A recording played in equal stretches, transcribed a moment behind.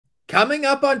Coming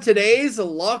up on today's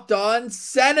Locked On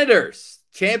Senators.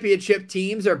 Championship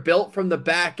teams are built from the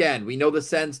back end. We know the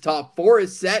Sens top four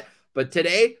is set, but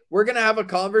today we're going to have a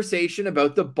conversation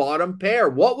about the bottom pair.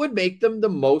 What would make them the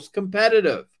most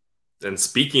competitive? And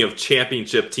speaking of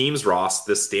championship teams, Ross,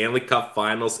 the Stanley Cup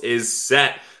Finals is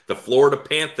set. The Florida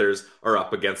Panthers are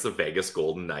up against the Vegas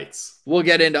Golden Knights. We'll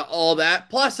get into all that,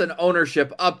 plus an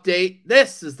ownership update.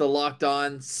 This is the Locked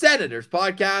On Senators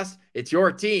podcast. It's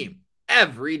your team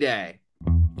every day.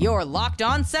 You're Locked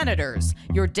On Senators,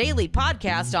 your daily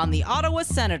podcast on the Ottawa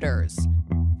Senators.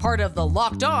 Part of the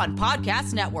Locked On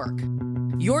Podcast Network.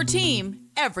 Your team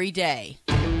every day.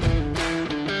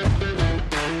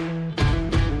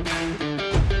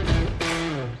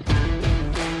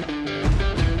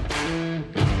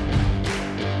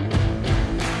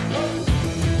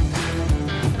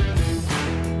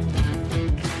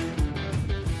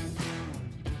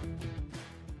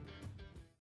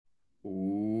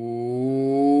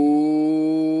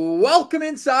 Welcome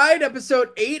inside episode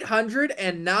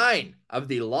 809 of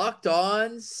the Locked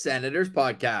On Senators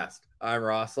podcast. I'm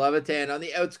Ross Levitan on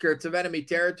the outskirts of enemy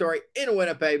territory in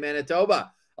Winnipeg,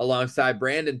 Manitoba, alongside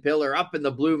Brandon Piller up in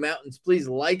the Blue Mountains. Please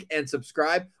like and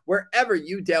subscribe wherever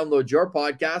you download your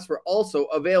podcast. We're also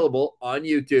available on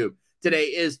YouTube. Today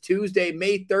is Tuesday,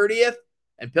 May 30th,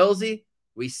 and Pilsy,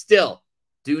 we still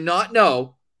do not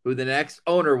know who the next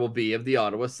owner will be of the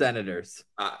Ottawa Senators.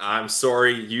 I'm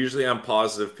sorry. Usually I'm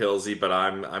positive, Pilsy, but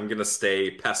I'm going to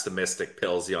stay pessimistic,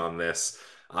 Pilsy, on this.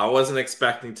 I wasn't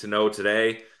expecting to know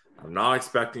today. I'm not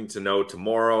expecting to know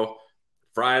tomorrow.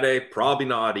 Friday, probably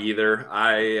not either.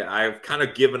 I've kind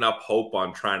of given up hope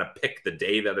on trying to pick the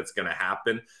day that it's going to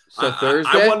happen. So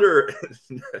Thursday? I wonder.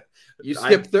 You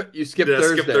skip Thursday. Skip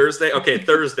Thursday? Okay,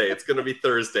 Thursday. It's going to be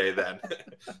Thursday then.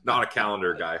 Not a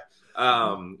calendar guy.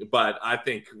 But I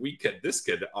think this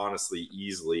could honestly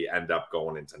easily end up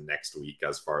going into next week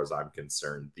as far as I'm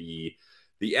concerned. The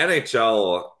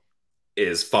NHL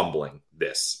is fumbling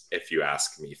this, if you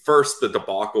ask me. First, the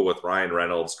debacle with Ryan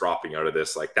Reynolds dropping out of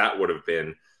this, like that would have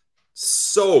been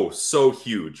so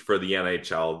huge for the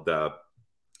NHL, the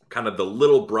kind of the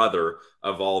little brother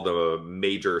of all the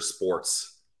major sports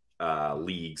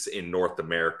leagues in North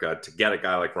America. To get a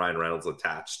guy like Ryan Reynolds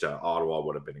attached to Ottawa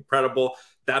would have been incredible.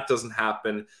 That doesn't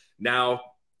happen. Now,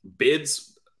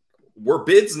 bids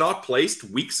not placed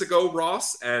weeks ago,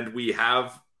 Ross, and we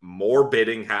have more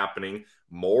bidding happening,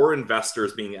 more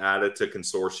investors being added to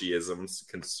consortiums.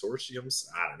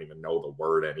 I don't even know the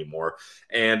word anymore.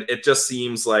 And it just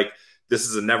seems like this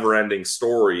is a never-ending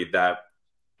story that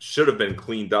should have been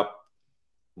cleaned up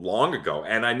long ago.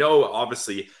 And I know,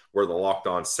 obviously, we're the Locked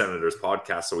On Senators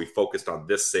podcast, so we focused on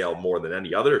this sale more than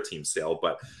any other team sale,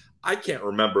 but I can't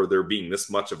remember there being this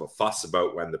much of a fuss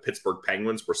about when the Pittsburgh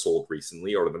Penguins were sold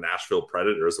recently, or the Nashville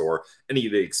Predators, or any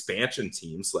of the expansion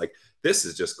teams. Like, this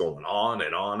is just going on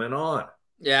and on and on.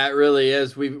 Yeah, it really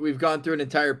is. We've gone through an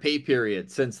entire pay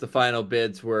period since the final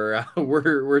bids were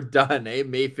done.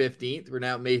 May 15th. We're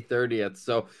now May 30th.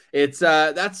 So it's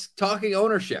that's talking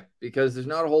ownership, because there's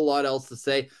not a whole lot else to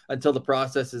say until the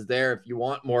process is there. If you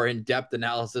want more in-depth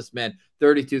analysis, man,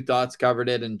 32 Thoughts covered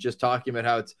it, and just talking about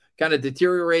how it's kind of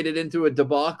deteriorated into a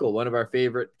debacle. One of our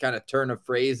favorite kind of turn of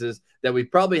phrases that we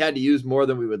probably had to use more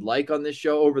than we would like on this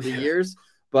show over the years,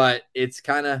 but it's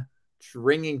kind of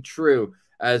ringing true,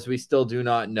 as we still do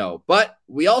not know. But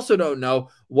we also don't know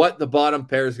what the bottom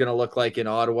pair is going to look like in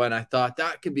Ottawa, and I thought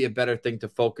that could be a better thing to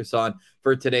focus on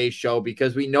for today's show,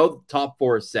 because we know the top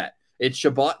four is set. It's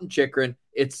Chabot and Chychrun,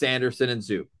 it's Sanderson and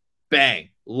Zub. Bang.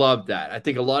 Love that. I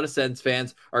think a lot of Sens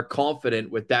fans are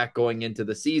confident with that going into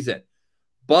the season.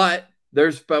 But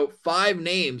there's about 5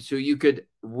 names who you could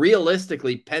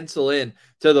realistically pencil in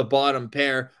to the bottom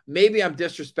pair. Maybe I'm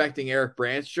disrespecting Erik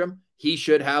Brannstrom. He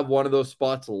should have one of those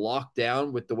spots locked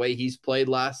down with the way he's played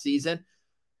last season.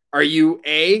 Are you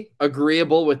A,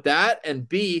 agreeable with that? And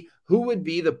B, who would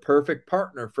be the perfect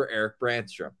partner for Erik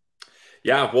Brannstrom?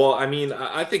 Yeah, well, I mean,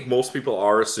 I think most people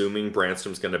are assuming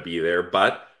Brannstrom's going to be there,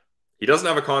 but he doesn't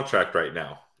have a contract right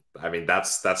now. I mean,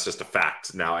 that's just a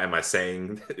fact. Now, am I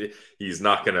saying he's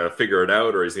not going to figure it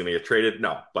out, or he's going to get traded?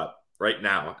 No, but right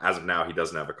now, as of now, he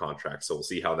doesn't have a contract. So we'll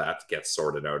see how that gets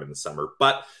sorted out in the summer.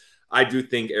 But I do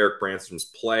think Erik Brannstrom's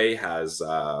play has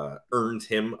earned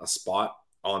him a spot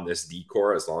on this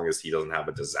decor, as long as he doesn't have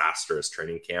a disastrous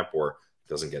training camp or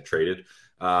doesn't get traded.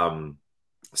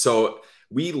 So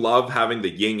we love having the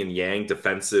yin and yang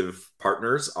defensive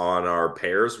partners on our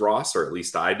pairs, Ross, or at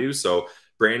least I do. So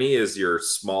Branny is your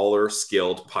smaller,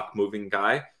 skilled puck-moving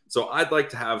guy. So I'd like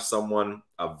to have someone,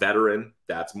 a veteran,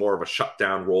 that's more of a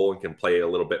shutdown role and can play a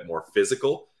little bit more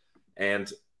physical.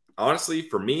 And honestly,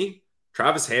 for me,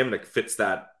 Travis Hamonic fits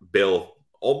that bill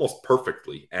almost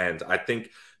perfectly. And I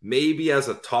think maybe as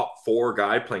a top 4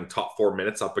 guy playing top 4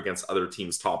 minutes up against other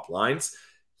teams' top lines,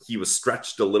 he was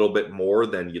stretched a little bit more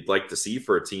than you'd like to see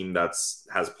for a team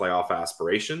has playoff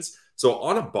aspirations. So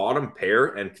on a bottom pair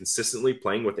and consistently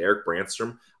playing with Erik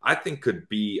Brannstrom, I think could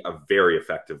be a very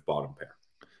effective bottom pair.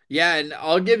 Yeah, and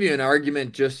I'll give you an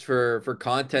argument just for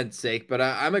content's sake, but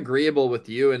I'm agreeable with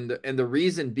you, and the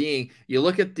reason being, you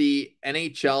look at the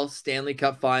NHL Stanley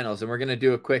Cup Finals, and we're going to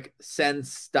do a quick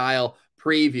Sens style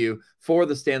preview for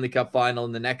the Stanley Cup Final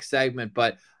in the next segment,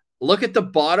 but look at the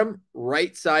bottom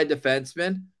right side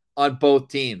defensemen on both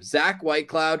teams. Zach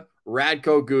Whitecloud,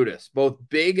 Radko Gudas, both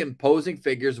big, imposing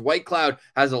figures. Whitecloud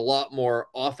has a lot more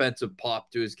offensive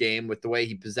pop to his game with the way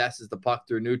he possesses the puck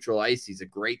through neutral ice. He's a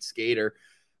great skater.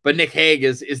 But Nick Hague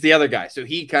is the other guy, so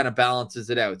he kind of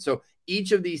balances it out. So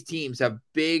each of these teams have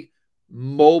big,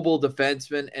 mobile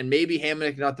defensemen, and maybe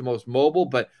Hamonic not the most mobile,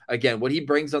 but again, what he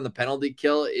brings on the penalty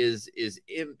kill is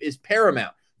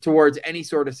paramount towards any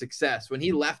sort of success. When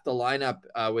he left the lineup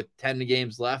with 10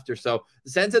 games left or so, the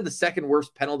Sens had the second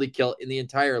worst penalty kill in the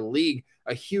entire league,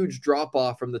 a huge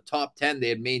drop-off from the top 10 they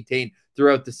had maintained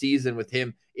throughout the season with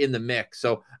him in the mix.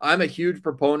 So I'm a huge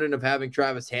proponent of having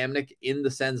Travis Hamonic in the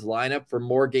Sens lineup for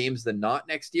more games than not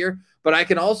next year. But I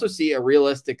can also see a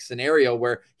realistic scenario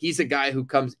where he's a guy who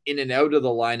comes in and out of the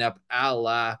lineup a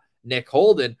la Nick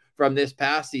Holden from this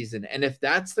past season. And if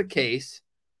that's the case,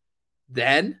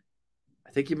 then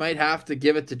I think you might have to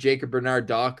give it to Jacob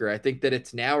Bernard-Docker. I think that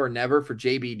it's now or never for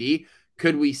JBD.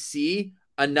 Could we see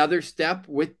another step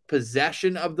with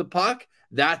possession of the puck?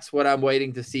 That's what I'm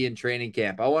waiting to see in training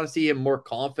camp. I want to see him more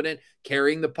confident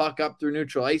carrying the puck up through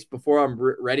neutral ice before I'm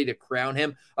ready to crown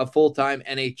him a full-time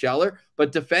NHLer.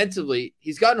 But defensively,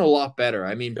 he's gotten a lot better.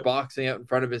 I mean, boxing out in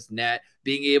front of his net,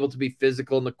 being able to be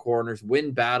physical in the corners,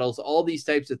 win battles, all these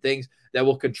types of things that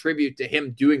will contribute to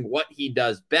him doing what he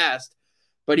does best.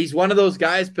 But he's one of those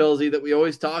guys, Pillsy, that we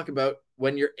always talk about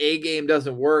when your A game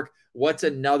doesn't work. What's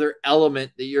another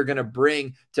element that you're going to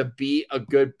bring to be a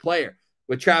good player?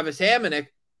 With Travis Hamonic,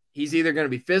 he's either going to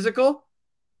be physical,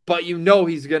 but you know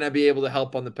he's going to be able to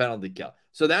help on the penalty kill.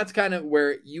 So that's kind of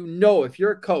where you know if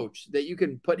you're a coach that you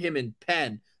can put him in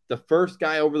pen, the first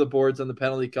guy over the boards on the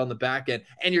penalty kill on the back end,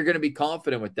 and you're going to be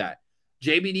confident with that.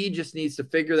 JBD just needs to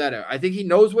figure that out. I think he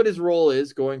knows what his role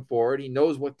is going forward. He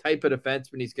knows what type of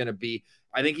defenseman he's going to be.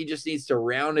 I think he just needs to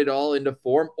round it all into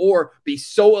form or be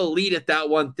so elite at that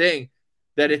one thing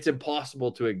that it's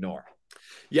impossible to ignore.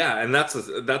 Yeah, and that's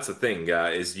the thing,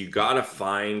 is you got to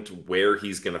find where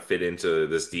he's going to fit into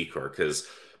this decor, because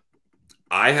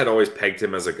I had always pegged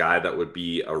him as a guy that would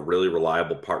be a really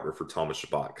reliable partner for Thomas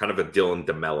Chabot, kind of a Dylan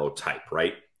DeMello type,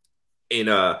 right? In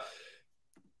a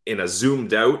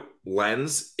zoomed out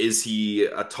lens, is he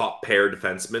a top pair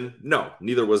defenseman? No,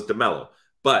 neither was DeMello.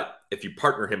 But if you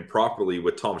partner him properly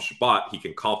with Thomas Chabot, he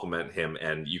can complement him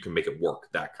and you can make it work,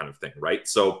 that kind of thing, right?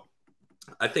 So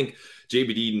I think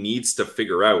JBD needs to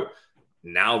figure out,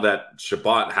 now that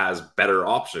Chabot has better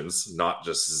options, not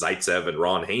just Zaitsev and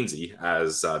Ron Hainsey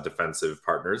as defensive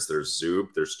partners. There's Zub,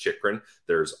 there's Chychrun,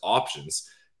 there's options.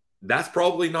 That's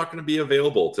probably not going to be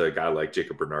available to a guy like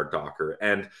Jacob Bernard-Docker.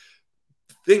 And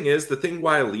the thing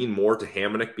why I lean more to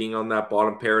Hamonic being on that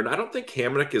bottom pair, and I don't think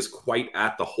Hamonic is quite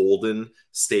at the Holden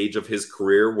stage of his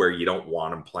career where you don't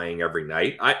want him playing every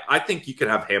night. I think you could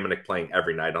have Hamonic playing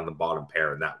every night on the bottom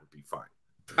pair, and that would be fine.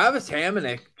 Travis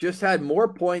Hamonic just had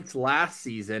more points last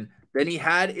season than he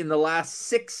had in the last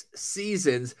 6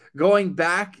 seasons going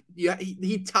back.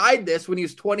 He tied this when he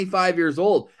was 25 years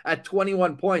old at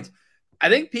 21 points. I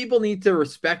think people need to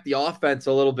respect the offense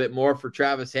a little bit more for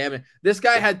Travis Hamonic. This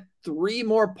guy had 3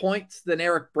 more points than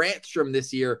Erik Brannstrom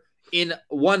this year in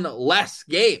 1 less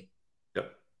game.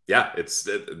 Yep. Yeah,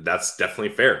 that's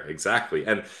definitely fair. Exactly.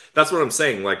 And that's what I'm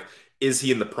saying. Like, is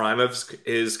he in the prime of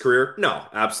his career? No,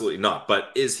 absolutely not. But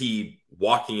is he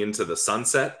walking into the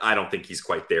sunset? I don't think he's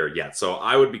quite there yet. So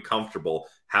I would be comfortable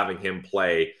having him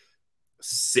play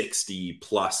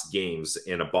 60-plus games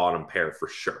in a bottom pair for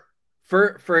sure.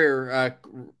 For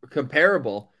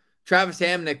comparable, Travis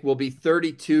Hamonic will be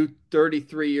 32,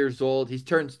 33 years old. He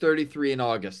turns 33 in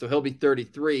August, so he'll be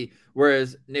 33,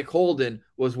 whereas Nick Holden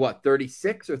was, what,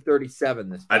 36 or 37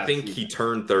 this past I think season? He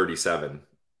turned 37.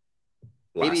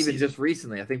 Maybe even just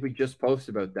recently. I think we just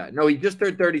posted about that. No, he just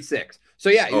turned 36. So,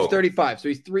 yeah, he was 35. So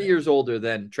he's 3 years older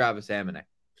than Travis Hamonic.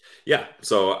 Yeah,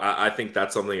 so I think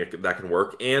that's something that can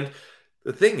work. And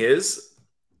the thing is,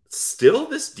 still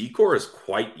this decor is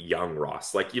quite young,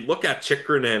 Ross. Like, you look at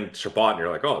Chychrun and Chabot and you're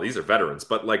like, oh, these are veterans.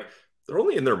 But, like, they're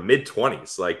only in their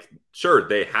mid-20s. Like, sure,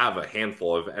 they have a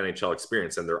handful of NHL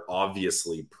experience and they're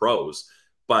obviously pros.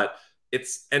 But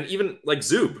and even like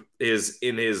Zub is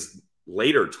in his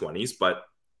later 20s, but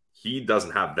he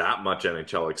doesn't have that much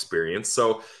NHL experience.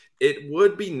 So it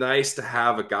would be nice to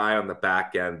have a guy on the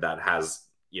back end that has,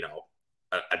 you know,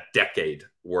 a decade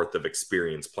worth of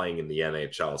experience playing in the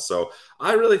NHL. So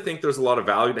I really think there's a lot of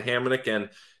value to Hamonic. And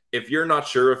if you're not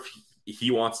sure if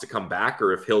he wants to come back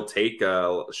or if he'll take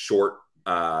a short,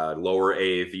 lower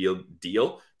AAV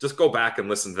deal, just go back and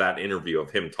listen to that interview of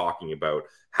him talking about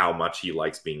how much he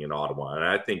likes being in Ottawa. And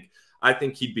I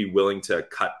think he'd be willing to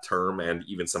cut term and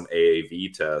even some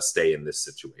AAV to stay in this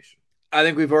situation. I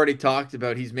think we've already talked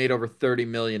about he's made over $30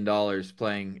 million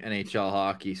playing NHL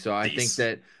hockey. So I think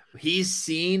that he's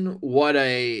seen what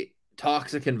a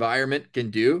toxic environment can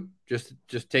do.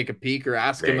 Just take a peek or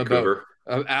ask him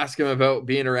about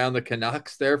being around the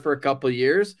Canucks there for a couple of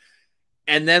years.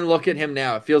 And then look at him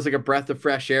now. It feels like a breath of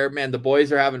fresh air. Man, the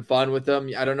boys are having fun with him.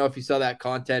 I don't know if you saw that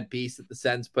content piece that the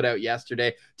Sens put out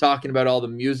yesterday talking about all the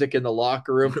music in the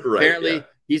locker room. Right, apparently,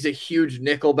 he's a huge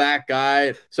Nickelback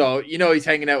guy. So, you know, he's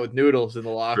hanging out with Noodles in the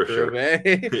locker room,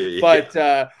 eh? But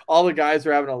all the guys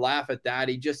are having a laugh at that.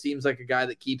 He just seems like a guy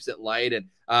that keeps it light.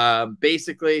 And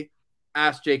basically,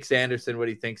 ask Jake Sanderson what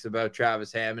he thinks about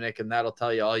Travis Hamonic, and that'll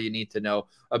tell you all you need to know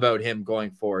about him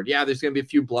going forward. Yeah, there's going to be a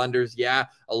few blunders. Yeah,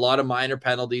 a lot of minor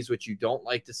penalties, which you don't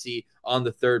like to see on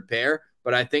the third pair.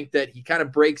 But I think that he kind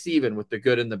of breaks even with the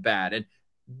good and the bad. And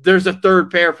there's a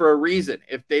third pair for a reason.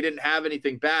 If they didn't have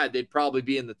anything bad, they'd probably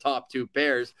be in the top two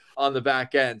pairs on the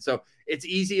back end. So it's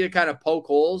easy to kind of poke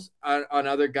holes on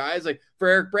other guys. Like for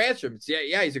Erik Brannstrom,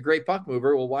 he's a great puck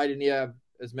mover. Well, why didn't he have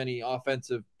as much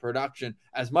offensive production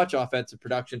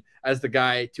as the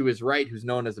guy to his right, who's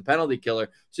known as a penalty killer?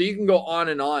 So you can go on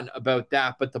and on about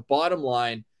that. But the bottom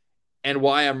line, and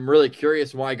why I'm really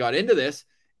curious and why I got into this,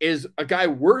 is a guy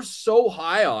we're so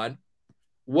high on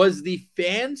was the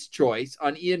fans' choice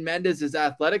on Ian Mendes'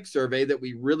 athletic survey that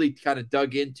we really kind of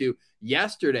dug into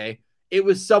yesterday. It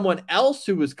was someone else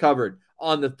who was covered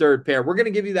on the third pair. We're going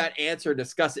to give you that answer and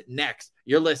discuss it next.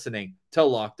 You're listening to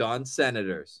Locked On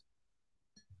Senators.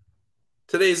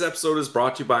 Today's episode is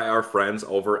brought to you by our friends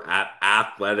over at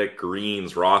Athletic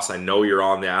Greens. Ross, I know you're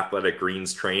on the Athletic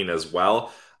Greens train as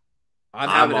well. I'm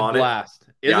having a blast.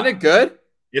 Isn't it good?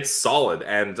 It's solid,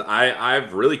 and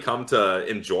I've really come to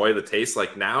enjoy the taste.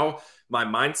 Like now, my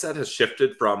mindset has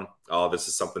shifted from, oh, this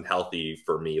is something healthy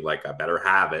for me, like I better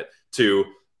have it, to,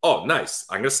 oh, nice.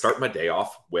 I'm going to start my day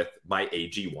off with my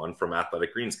AG1 from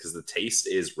Athletic Greens because the taste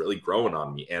is really growing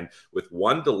on me. And with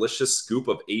one delicious scoop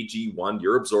of AG1,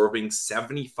 you're absorbing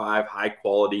 75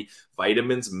 high-quality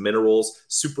vitamins, minerals,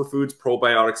 superfoods,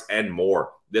 probiotics, and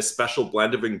more. This special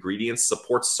blend of ingredients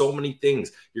supports so many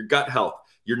things: your gut health,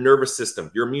 your nervous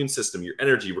system, your immune system, your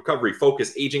energy, recovery,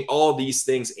 focus, aging, all these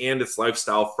things, and it's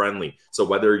lifestyle friendly. So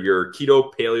whether you're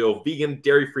keto, paleo, vegan,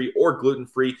 dairy-free, or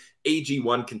gluten-free,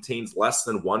 AG1 contains less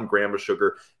than 1 gram of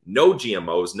sugar, no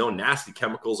GMOs, no nasty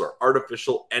chemicals or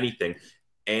artificial anything,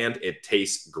 and it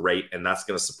tastes great. And that's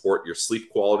going to support your sleep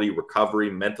quality,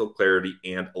 recovery, mental clarity,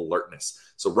 and alertness.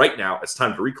 So right now, it's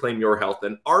time to reclaim your health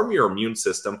and arm your immune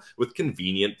system with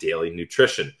convenient daily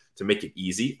nutrition. To make it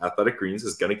easy, Athletic Greens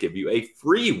is going to give you a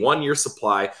free 1-year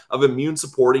supply of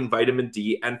immune-supporting vitamin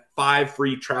D and 5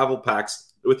 free travel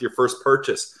packs with your first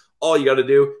purchase. All you got to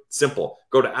do, simple.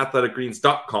 Go to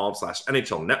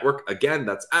athleticgreens.com/NHL Network. Again,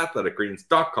 that's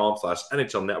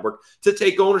athleticgreens.com/NHL Network to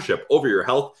take ownership over your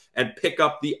health and pick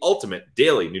up the ultimate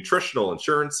daily nutritional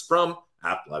insurance from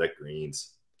Athletic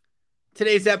Greens.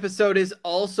 Today's episode is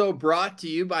also brought to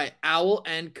you by Owl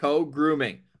 & Co.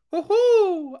 Grooming.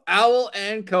 Woohoo! Owl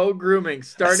 & Co. Grooming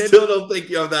started. I still don't think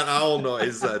you have that owl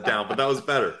noise down, but that was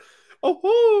better.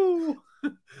 Oh,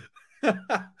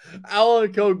 Owl &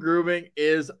 Co. Grooming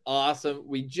is awesome.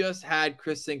 We just had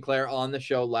Chris Sinclair on the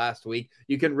show last week.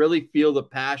 You can really feel the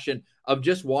passion of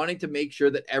just wanting to make sure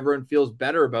that everyone feels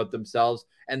better about themselves.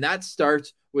 And that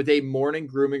starts with a morning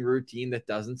grooming routine that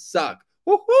doesn't suck.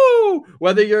 Woohoo!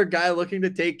 Whether you're a guy looking to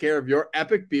take care of your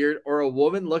epic beard or a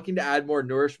woman looking to add more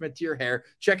nourishment to your hair,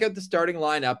 check out the starting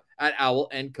lineup at Owl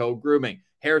 & Co. Grooming.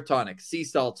 Hair tonics, sea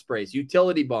salt sprays,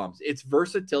 utility bombs. It's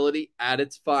versatility at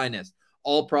its finest.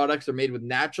 All products are made with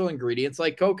natural ingredients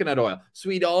like coconut oil,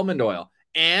 sweet almond oil,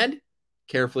 and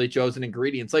carefully chosen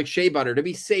ingredients like shea butter to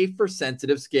be safe for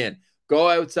sensitive skin. Go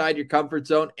outside your comfort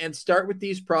zone and start with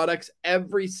these products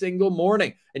every single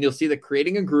morning, and you'll see that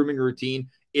creating a grooming routine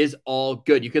is all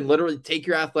good. You can literally take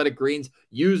your Athletic Greens,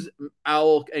 use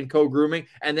Owl & Co. Grooming,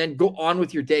 and then go on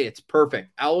with your day. It's perfect.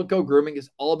 Owl & Co. Grooming is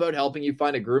all about helping you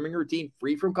find a grooming routine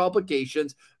free from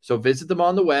complications. So visit them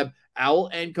on the web,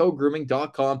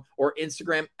 owlandcogrooming.com, or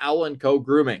Instagram, Owl & Co.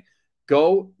 Grooming.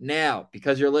 Go now.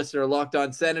 Because you're listening to Locked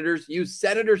On Senators, use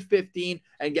Senators15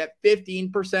 and get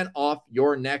 15% off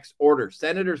your next order.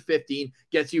 Senators15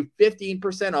 gets you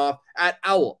 15% off at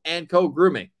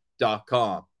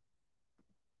owlandcogrooming.com.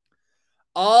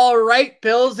 All right,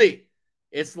 Pillsy.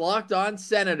 It's Locked On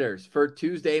Senators for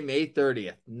Tuesday, May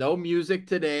 30th. No music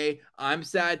today. I'm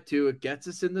sad too. It gets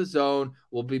us in the zone.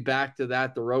 We'll be back to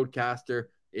that. The roadcaster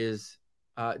is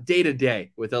day to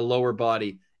day with a lower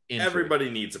body injury. Everybody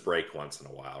needs a break once in a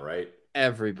while, right?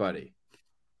 Everybody.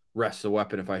 Rest the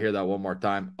weapon. If I hear that one more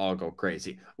time, I'll go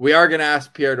crazy. We are going to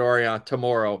ask Pierre Dorion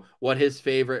tomorrow what his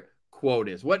favorite quote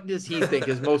is. What does he think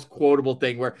his most quotable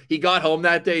thing, where he got home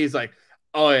that day? He's like,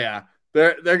 oh yeah,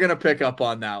 they're going to pick up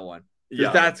on that one.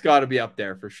 Yeah, that's got to be up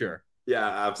there for sure. Yeah,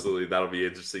 absolutely. That'll be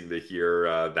interesting to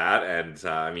hear that. And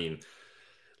I mean,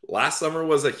 last summer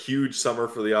was a huge summer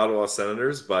for the Ottawa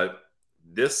Senators, but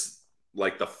this,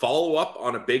 like, the follow-up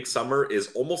on a big summer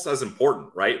is almost as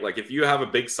important, right? Like, if you have a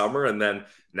big summer and then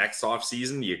next off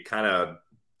season you kind of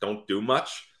don't do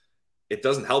much, it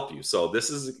doesn't help you. So this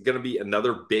is going to be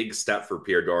another big step for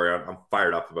Pierre Dorion. I'm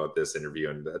fired up about this interview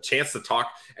and a chance to talk.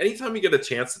 Anytime you get a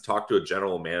chance to talk to a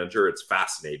general manager, it's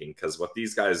fascinating because what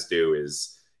these guys do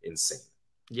is insane.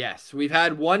 Yes, we've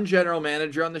had one general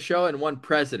manager on the show and one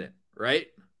president, right?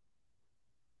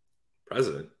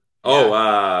 President?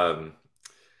 Yeah.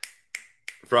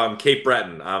 From Cape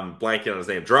Breton. I'm blanking on his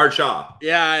name. Gerard Shaw.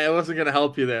 Yeah, I wasn't going to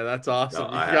help you there. That's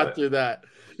awesome. No, you got through that.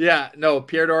 Yeah, no,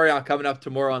 Pierre Dorion coming up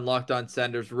tomorrow on Locked On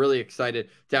Senators. Really excited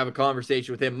to have a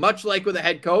conversation with him. Much like with a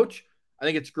head coach, I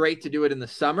think it's great to do it in the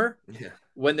summer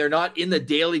when they're not in the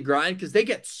daily grind, because they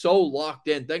get so locked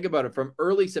in. Think about it, from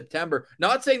early September.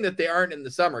 Not saying that they aren't in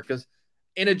the summer, because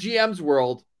in a GM's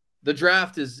world, the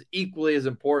draft is equally as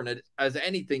important as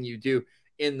anything you do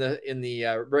in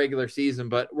the regular season.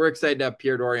 But we're excited to have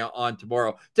Pierre Dorion on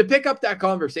tomorrow. To pick up that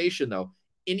conversation, though,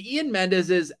 in Ian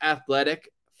Mendez's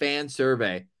Athletic fan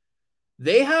survey,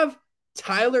 they have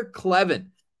Tyler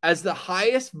Kleven as the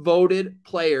highest voted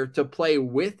player to play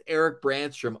with Erik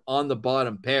Brannstrom on the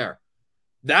bottom pair.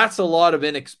 That's a lot of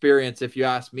inexperience, if you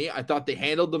ask me. I thought they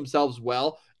handled themselves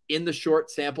well in the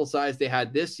short sample size they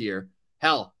had this year.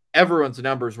 Hell, everyone's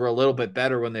numbers were a little bit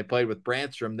better when they played with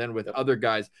Brannstrom than with other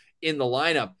guys in the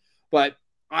lineup. But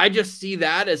I just see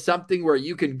that as something where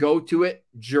you can go to it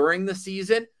during the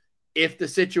season if the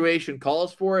situation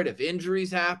calls for it, if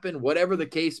injuries happen, whatever the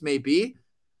case may be.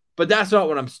 But that's not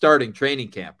what I'm starting training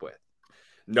camp with.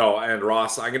 No, and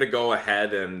Ross, I'm going to go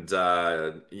ahead and,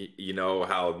 you know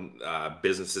how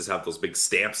businesses have those big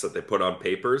stamps that they put on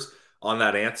papers. On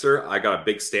that answer, I got a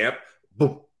big stamp,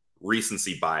 boom,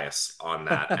 recency bias on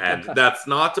that. And that's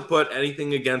not to put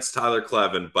anything against Tyler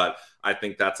Kleven, but I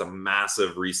think that's a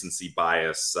massive recency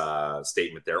bias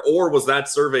statement there. Or was that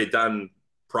survey done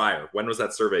prior? When was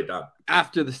that survey done?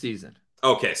 After the season.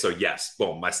 Okay, so yes,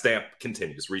 boom, my stamp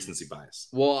continues, recency bias.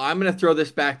 Well, I'm going to throw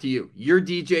this back to you. You're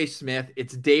DJ Smith.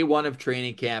 It's day one of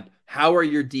training camp. How are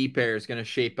your D pairs going to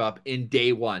shape up in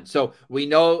day one? So we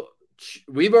know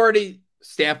we've already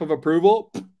stamp of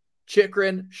approval,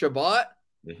 Chychrun, Shabbat,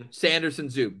 Sanderson,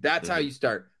 Zub. That's how you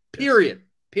start. Period.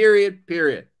 Period.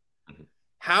 Period.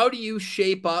 How do you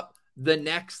shape up the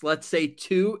next, let's say,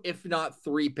 2, if not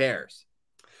 3 pairs?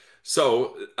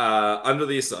 So, under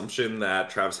the assumption that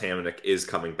Travis Hamonic is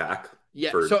coming back,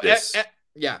 for this.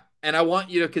 And I want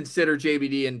you to consider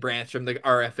JBD and Brannstrom, the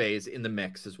RFAs, in the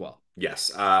mix as well.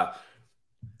 Yes.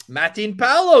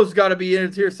 Matinpalo's got to be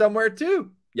in here somewhere too.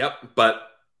 Yep, but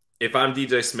if I'm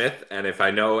DJ Smith, and if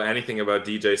I know anything about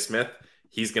DJ Smith,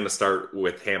 he's going to start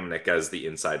with Hamonic as the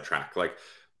inside track. Like,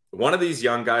 one of these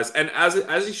young guys, and as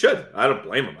he should. I don't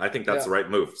blame him. I think that's the right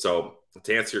move. So,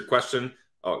 to answer your question,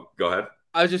 go ahead.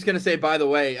 I was just going to say, by the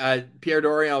way, Pierre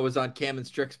Dorion was on Cam and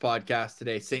Strick's podcast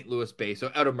today, St. Louis Bay, so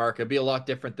out of market. It'd be a lot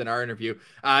different than our interview.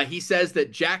 He says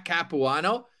that Jack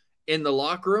Capuano, in the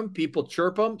locker room, people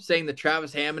chirp him, saying that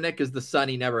Travis Hamonic is the son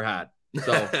he never had.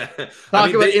 So,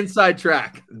 about inside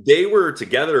track. They were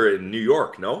together in New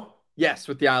York, no? Yes,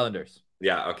 with the Islanders.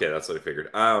 Yeah, okay, that's what I figured.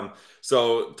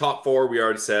 So, top 4, we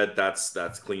already said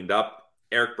that's cleaned up.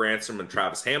 Erik Brannstrom and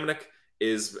Travis Hamonic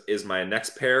is my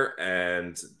next pair,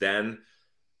 and then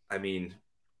I mean,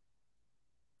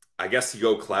 I guess you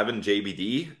go Kleven,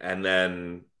 JBD, and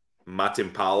then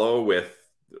Matinpalo with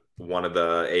one of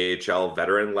the AHL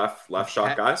veteran left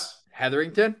shot guys.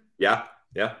 Hetherington? Yeah.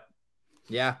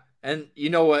 And you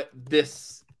know what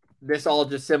this all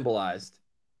just symbolized?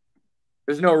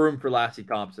 There's no room for Lassi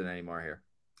Thomson anymore here.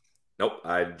 Nope.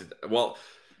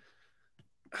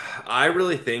 I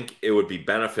really think it would be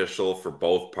beneficial for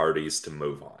both parties to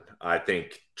move on. I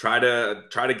think try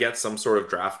to get some sort of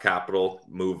draft capital,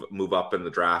 move up in the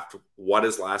draft. What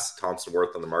is Lassi Thomson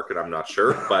worth on the market? I'm not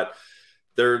sure, but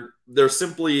there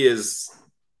simply is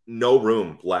no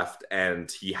room left,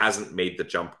 and he hasn't made the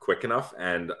jump quick enough.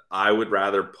 And I would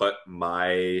rather put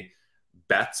my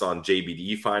bets on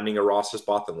JBD finding a roster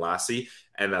spot than Lassi.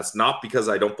 And that's not because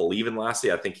I don't believe in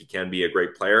Lassi. I think he can be a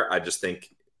great player. I just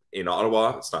think in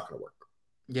Ottawa, it's not going to work.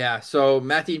 Yeah, so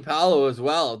Matinpalo as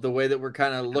well, the way that we're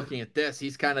kind of looking at this,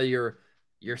 he's kind of your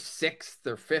sixth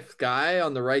or fifth guy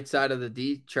on the right side of the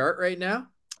D chart right now.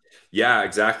 Yeah,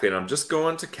 exactly. And I'm just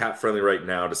going to Cap Friendly right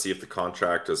now to see if the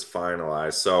contract is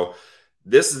finalized. So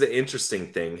this is the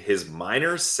interesting thing. His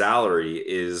minor salary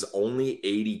is only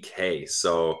 $80K.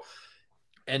 So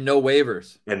and no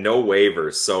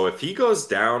waivers. So if he goes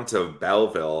down to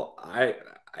Belleville, I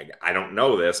don't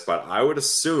know this, but I would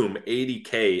assume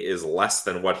 $80K is less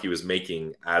than what he was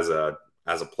making as a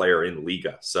player in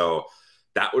Liga. So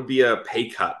that would be a pay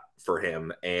cut for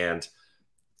him, and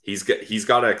he's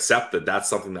got to accept that that's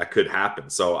something that could happen.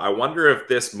 So I wonder if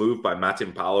this move by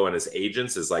Matinpalo and his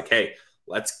agents is like, hey,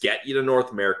 let's get you to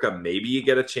North America. Maybe you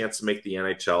get a chance to make the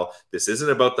NHL. This isn't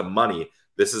about the money.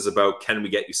 This is about, can we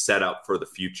get you set up for the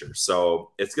future?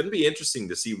 So it's going to be interesting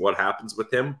to see what happens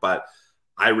with him, but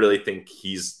I really think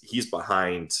he's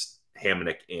behind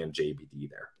Hamonic and JBD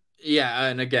there. Yeah,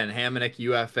 and again, Hamonic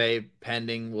UFA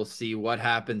pending. We'll see what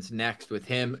happens next with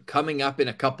him. Coming up in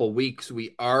a couple weeks,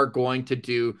 we are going to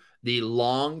do the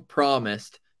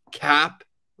long-promised cap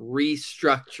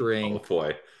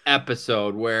restructuring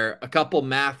episode where a couple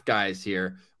math guys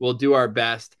here will do our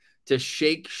best to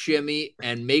shake, shimmy,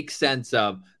 and make sense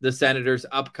of the Senators'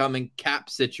 upcoming cap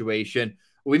situation.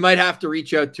 We might have to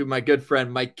reach out to my good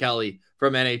friend Mike Kelly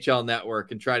from NHL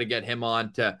Network and try to get him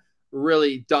on to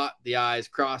really dot the I's,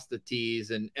 cross the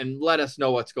T's, and let us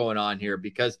know what's going on here,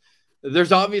 because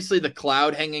there's obviously the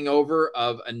cloud hanging over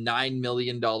of a $9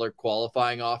 million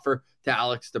qualifying offer to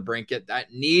Alex DeBrincat.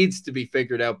 That needs to be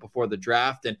figured out before the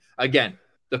draft. And again,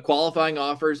 the qualifying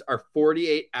offers are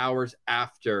 48 hours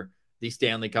after the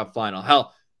Stanley Cup Final.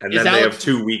 Hell, and then they have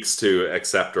 2 weeks to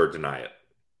accept or deny it.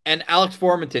 And Alex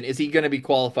Formenton, is he going to be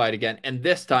qualified again? And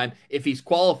this time, if he's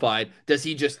qualified, does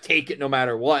he just take it no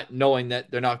matter what, knowing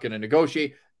that they're not going to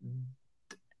negotiate?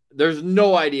 There's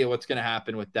no idea what's going to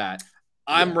happen with that.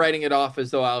 I'm writing it off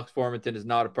as though Alex Formenton is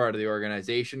not a part of the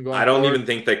organization going I don't forward. even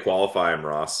think they qualify him,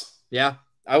 Ross. Yeah,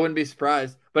 I wouldn't be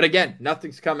surprised. But again,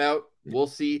 nothing's come out. We'll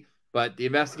see. But the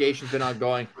investigation's been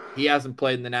ongoing. He hasn't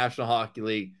played in the National Hockey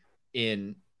League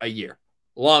in a year.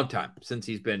 A long time since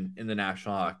he's been in the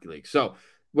National Hockey League. So,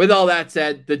 with all that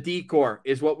said, the decor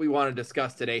is what we want to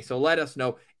discuss today. So let us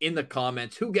know in the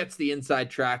comments who gets the inside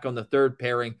track on the third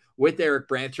pairing with Erik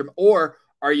Brannstrom, or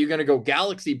are you going to go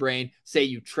Galaxy Brain, say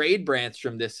you trade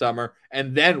Brannstrom this summer,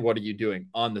 and then what are you doing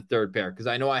on the third pair? Because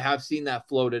I know I have seen that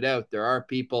floated out. There are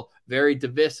people very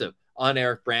divisive on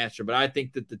Erik Brannstrom, but I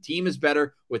think that the team is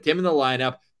better with him in the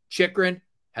lineup. Chychrun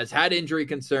has had injury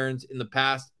concerns in the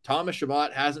past. Thomas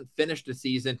Chabot hasn't finished a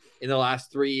season in the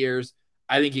last 3 years.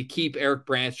 I think you keep Erik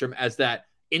Brannstrom as that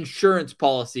insurance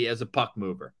policy as a puck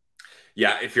mover.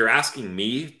 Yeah, if you're asking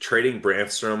me, trading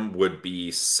Brannstrom would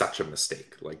be such a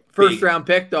mistake. Like first round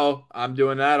pick, though, I'm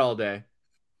doing that all day.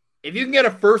 If you can get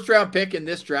a first round pick in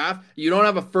this draft, you don't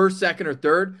have a first, second, or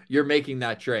third, you're making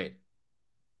that trade.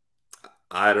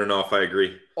 I don't know if I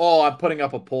agree. Oh, I'm putting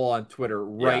up a poll on Twitter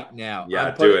right now.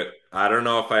 Yeah, do it. I don't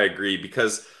know if I agree,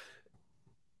 because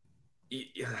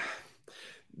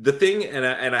the thing, and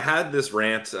I had this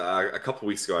rant a couple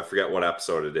weeks ago. I forget what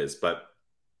episode it is, but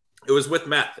it was with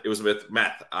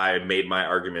Meth. I made my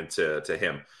argument to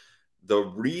him. The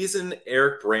reason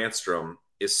Erik Brannstrom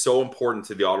is so important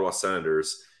to the Ottawa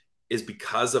Senators is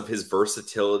because of his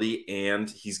versatility, and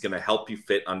he's going to help you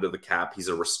fit under the cap. He's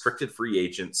a restricted free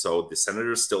agent, so the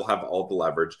Senators still have all the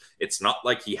leverage. It's not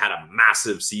like he had a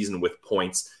massive season with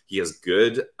points. He has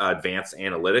good advanced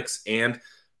analytics, and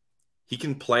he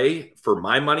can play, for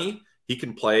my money, he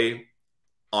can play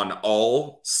on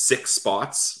all 6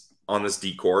 spots on this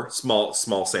decor. Small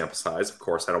sample size. Of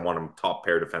course, I don't want him top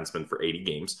pair defenseman for 80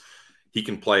 games. He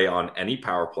can play on any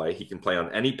power play. He can play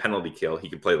on any penalty kill. He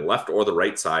can play the left or the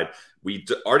right side. We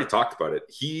already talked about it.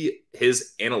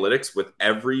 His analytics with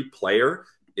every player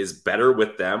is better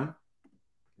with them.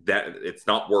 That it's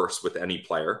not worse with any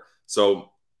player.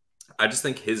 So I just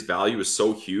think his value is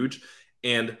so huge.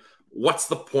 And what's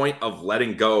the point of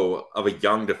letting go of a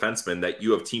young defenseman that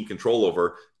you have team control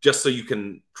over just so you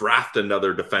can draft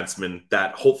another defenseman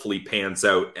that hopefully pans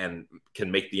out and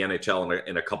can make the NHL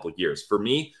in a couple of years? For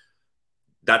me,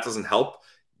 that doesn't help.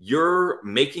 you're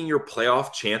making your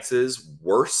playoff chances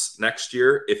worse next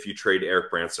year if you trade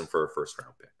Erik Brannstrom for a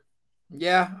first-round pick.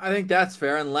 Yeah, I think that's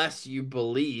fair, unless you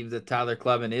believe that Tyler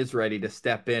Kleven is ready to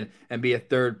step in and be a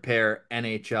third pair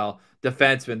NHL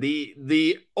defenseman.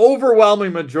 The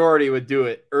overwhelming majority would do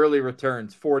it. Early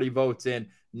returns, 40 votes in,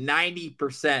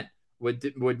 90%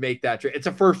 would make that trade. It's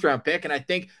a first-round pick, and I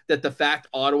think that the fact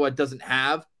Ottawa doesn't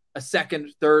have a second,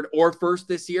 third, or first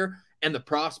this year, and the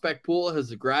prospect pool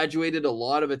has graduated a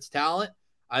lot of its talent,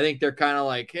 I think they're kind of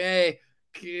like, hey,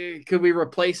 could we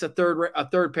replace a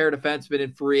third pair defenseman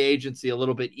in free agency a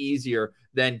little bit easier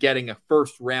than getting a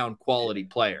first round quality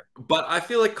player? But I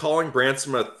feel like calling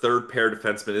Brannstrom a third pair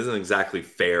defenseman isn't exactly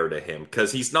fair to him,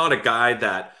 because he's not a guy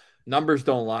that numbers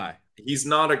don't lie. He's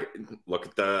not a look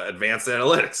at the advanced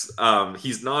analytics.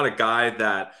 He's not a guy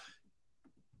that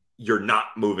you're not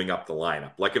moving up the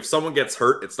lineup. Like if someone gets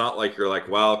hurt, it's not like you're like,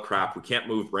 well, crap, we can't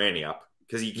move Brandy up,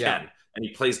 because he can, and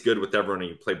he plays good with everyone,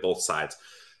 and you play both sides.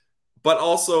 But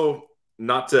also,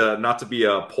 not to be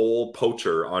a poll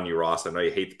poacher on you, Ross. I know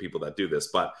you hate the people that do this,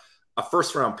 but a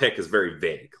first-round pick is very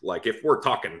vague. Like, if we're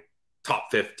talking top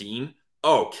 15,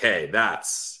 okay,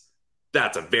 that's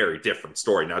a very different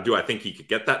story. Now, do I think he could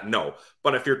get that? No.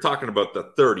 But if you're talking about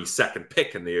the 32nd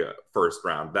pick in the first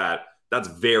round, that's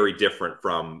very different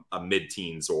from a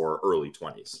mid-teens or early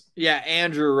 20s. Yeah,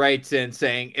 Andrew writes in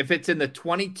saying, if it's in the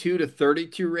 22 to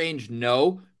 32 range,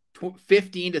 no.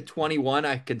 15 to 21,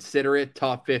 I consider it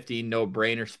top 15, no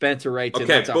brainer. Spencer writes in.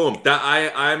 Okay, boom.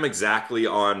 I'm exactly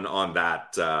on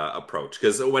that approach,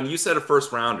 because when you said a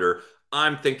first rounder,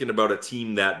 I'm thinking about a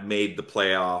team that made the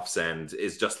playoffs and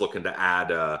is just looking to add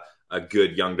a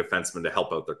good young defenseman to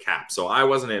help out their cap. So I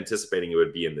wasn't anticipating it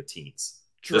would be in the teens.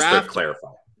 Just to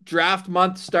clarify. Draft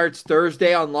month starts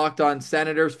Thursday on Locked On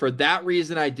Senators. For that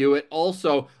reason, I do it.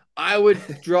 Also, I would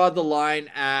draw the line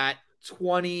at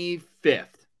 25th.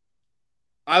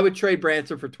 I would trade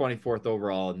Brannstrom for 24th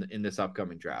overall in this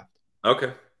upcoming draft.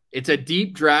 Okay. It's a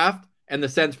deep draft, and the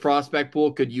Sens prospect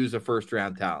pool could use a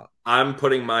first-round talent. I'm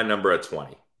putting my number at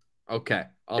 20. Okay.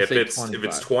 I'll say 25. If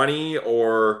it's 20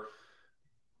 or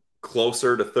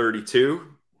closer to 32,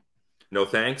 no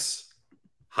thanks.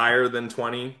 Higher than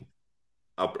 20,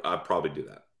 I'll probably do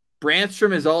that.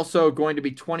 Brannstrom is also going to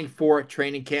be 24 at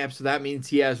training camp, so that means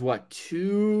he has,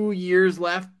 2 years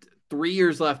left, 3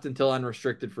 years left until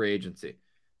unrestricted free agency.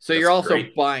 So you're also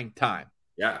buying time.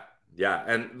 Yeah. Yeah.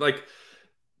 And like,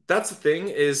 that's the thing,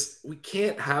 is we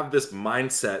can't have this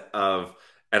mindset of,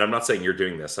 and I'm not saying you're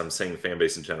doing this, I'm saying the fan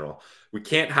base in general. We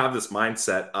can't have this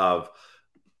mindset of,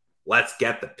 let's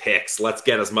get the picks, let's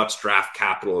get as much draft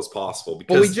capital as possible.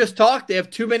 Because but we just talked, they have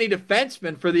too many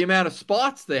defensemen for the amount of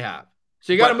spots they have.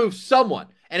 So you got to move someone.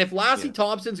 And if Lassi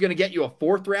Thomson's going to get you a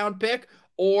 4th round pick,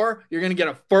 or you're going to get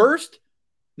a first.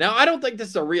 Now, I don't think this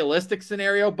is a realistic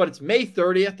scenario, but it's May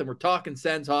 30th, and we're talking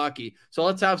Sens hockey. So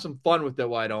let's have some fun with it,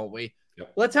 why don't we?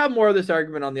 Yep. Let's have more of this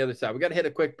argument on the other side. We got to hit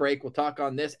a quick break. We'll talk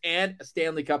on this and a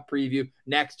Stanley Cup preview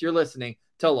next. You're listening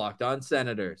to Locked On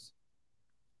Senators.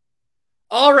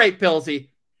 All right, Pilsy.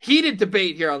 Heated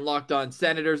debate here on Locked On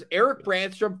Senators. Erik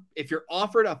Brannstrom, if you're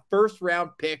offered a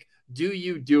first-round pick, do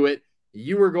you do it?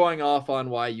 You were going off on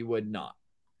why you would not.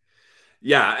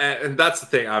 Yeah, and that's the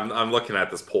thing. I'm looking at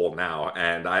this poll now,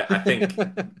 and I think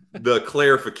the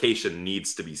clarification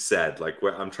needs to be said. Like,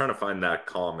 I'm trying to find that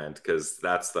comment, because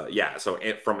that's the So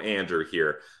from Andrew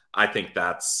here, I think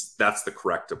that's the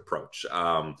correct approach.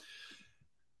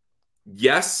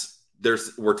 Yes,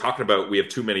 we're talking about we have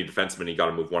too many defensemen. You got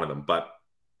to move one of them, but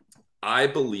I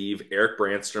believe Erik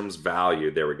Brannstrom's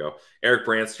value. There we go. Erik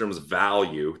Brannstrom's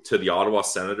value to the Ottawa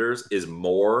Senators is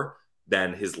more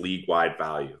than his league-wide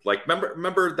value. Like,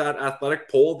 remember that athletic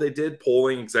poll they did,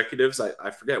 polling executives?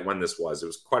 I forget when this was. It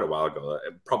was quite a while ago,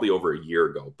 probably over a year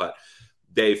ago. But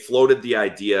they floated the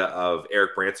idea of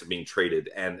Erik Brannstrom being traded,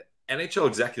 and NHL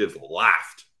executives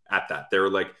laughed at that. They were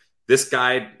like, this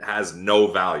guy has no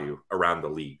value around the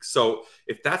league. So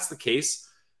if that's the case,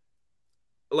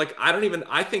 like,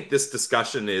 I think this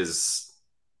discussion is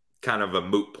kind of a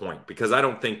moot point, because I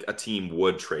don't think a team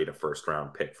would trade a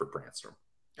first-round pick for Brannstrom.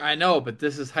 I know, but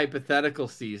this is hypothetical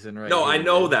season, right? No, I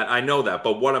know that.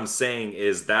 But what I'm saying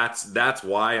is that's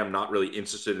why I'm not really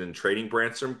interested in trading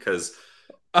Brannstrom, because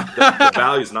the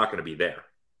value is not going to be there.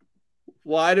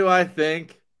 Why do I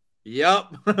think?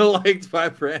 Yep, liked by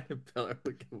Brandon Piller.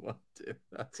 Look at 1, 2.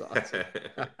 That's awesome.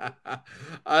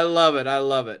 I love it. I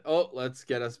love it. Oh, let's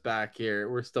get us back here.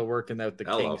 We're still working out the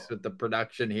kinks with the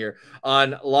production here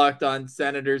on Locked On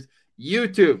Senators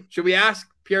YouTube. Should we ask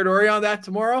Pierre Dorion that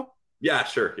tomorrow? Yeah,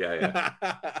 sure. Yeah.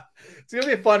 It's going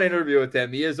to be a fun interview with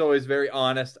him. He is always very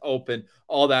honest, open,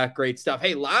 all that great stuff.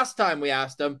 Hey, last time we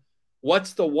asked him,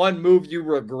 what's the one move you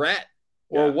regret?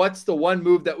 Or what's the one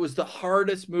move that was the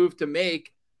hardest move to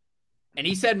make? And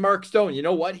he said Mark Stone. You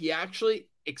know what? He actually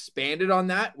expanded on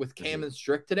that with Cam and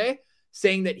Strick today,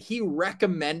 saying that he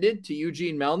recommended to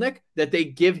Eugene Melnyk that they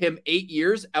give him 8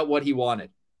 years at what he wanted.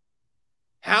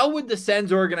 How would the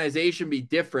Sens organization be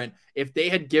different if they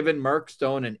had given Mark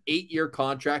Stone an 8-year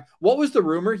contract? What was the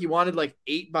rumor? He wanted like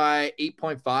 8 by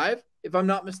 8.5, if I'm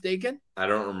not mistaken. I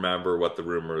don't remember what the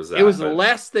rumor was. It was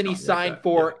less than he signed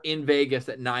for in Vegas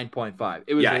at 9.5.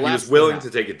 It was he was willing to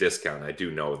take a discount. I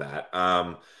do know that.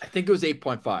 I think it was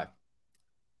 8.5.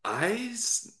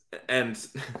 And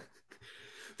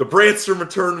the Brannstrom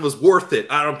return was worth it.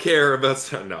 I don't care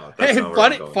about no. That's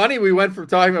not funny. We went from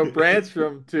talking about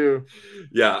Brannstrom to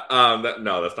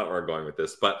no, that's not where I'm going with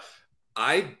this. But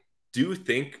I do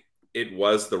think it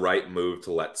was the right move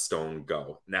to let Stone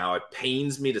go. Now it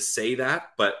pains me to say that,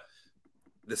 but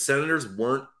the Senators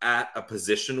weren't at a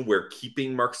position where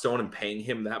keeping Mark Stone and paying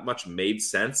him that much made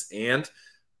sense. And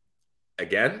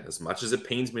again, as much as it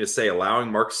pains me to say,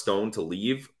 allowing Mark Stone to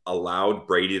leave allowed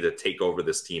Brady to take over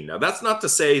this team. Now, that's not to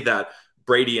say that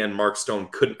Brady and Mark Stone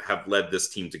couldn't have led this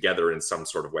team together in some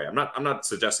sort of way. I'm not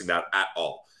suggesting that at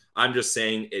all. I'm just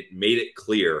saying it made it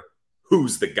clear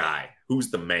who's the guy,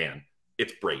 who's the man.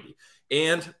 It's Brady.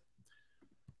 And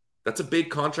that's a big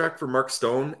contract for Mark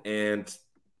Stone. And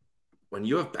when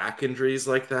you have back injuries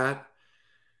like that,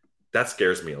 that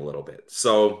scares me a little bit.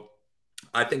 So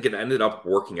I think it ended up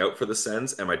working out for the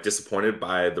Sens. Am I disappointed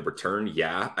by the return?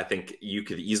 Yeah. I think you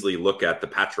could easily look at the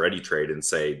Pacioretty trade and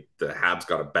say the Habs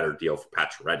got a better deal for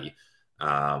Pacioretty.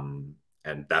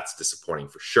 And that's disappointing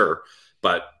for sure.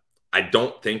 But I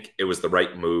don't think it was the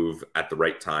right move at the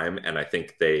right time. And I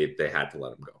think they had to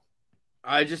let him go.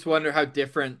 I just wonder how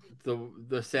different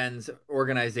the Sens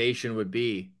organization would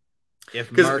be.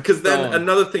 Because then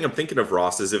another thing I'm thinking of,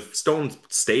 Ross, is if Stone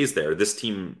stays there, this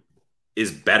team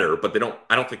is better, but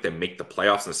I don't think they make the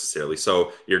playoffs necessarily.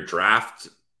 So your draft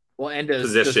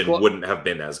position wouldn't have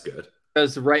been as good.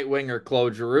 Does the right winger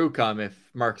Claude Giroux come if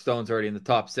Mark Stone's already in the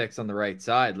top 6 on the right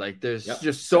side? Like there's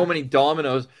just so many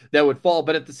dominoes that would fall.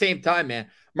 But at the same time, man,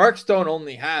 Mark Stone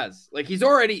only has, like, he's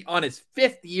already on his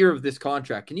 5th year of this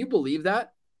contract. Can you believe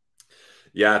that?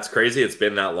 Yeah, it's crazy. It's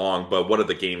been that long, but what are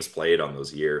the games played on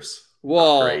those years?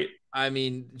 Well, I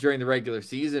mean, during the regular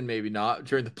season, maybe not.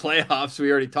 During the playoffs, we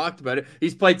already talked about it.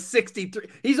 He's played 63.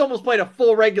 He's almost played a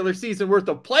full regular season worth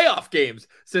of playoff games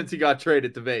since he got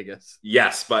traded to Vegas.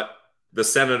 Yes, but the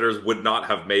Senators would not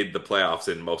have made the playoffs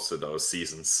in most of those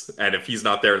seasons. And if he's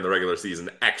not there in the regular season,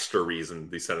 extra reason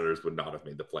the Senators would not have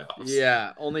made the playoffs.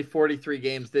 Yeah, only 43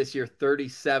 games this year,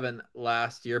 37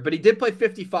 last year. But he did play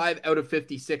 55 out of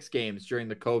 56 games during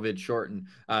the COVID-shortened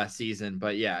season.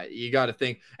 But yeah, you got to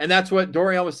think. And that's what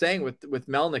Dorian was saying with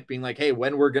Melnyk being like, hey,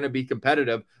 when we're going to be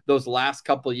competitive, those last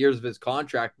couple of years of his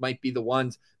contract might be the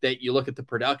ones that you look at the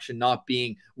production not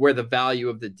being where the value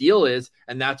of the deal is.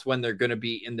 And that's when they're going to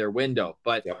be in their window.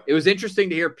 But It was interesting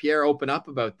to hear Pierre open up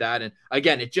about that. And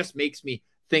again, it just makes me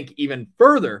think even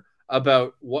further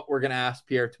about what we're going to ask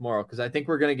Pierre tomorrow, because I think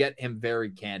we're going to get him very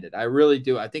candid. I really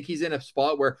do. I think he's in a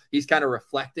spot where he's kind of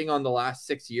reflecting on the last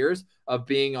 6 years of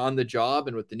being on the job,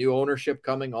 and with the new ownership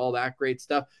coming, all that great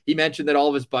stuff. He mentioned that all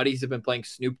of his buddies have been playing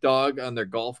Snoop Dogg on their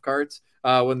golf carts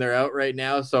when they're out right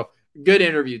now. So good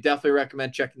interview. Definitely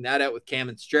recommend checking that out with Cam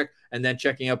and Strick, and then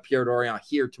checking out Pierre Dorion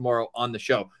here tomorrow on the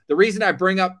show. The reason I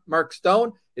bring up Mark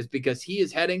Stone is because he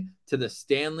is heading to the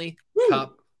Stanley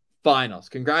Cup Finals.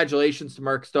 Congratulations to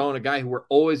Mark Stone, a guy who we're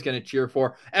always going to cheer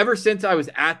for. Ever since I was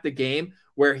at the game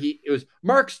where it was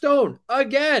Mark Stone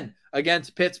again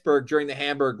against Pittsburgh during the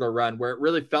Hamburglar run, where it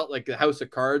really felt like the house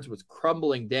of cards was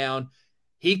crumbling down.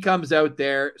 He comes out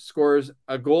there, scores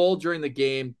a goal during the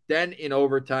game. Then in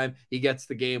overtime, he gets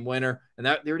the game winner. And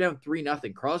that they were down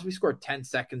 3-0. Crosby scored 10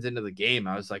 seconds into the game.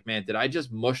 I was like, man, did I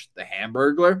just mush the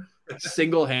Hamburglar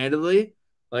single-handedly?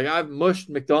 Like, I've mushed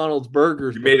McDonald's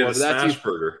burgers before. You made it a smash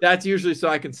burger. That's usually so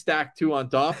I can stack 2 on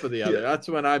top of the other. That's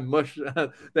when I mush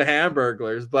the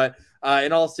Hamburglers. But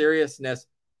in all seriousness,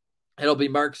 it'll be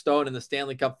Mark Stone in the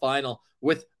Stanley Cup Final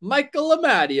with Michael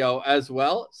Amadio as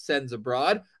well, Sens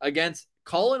abroad, against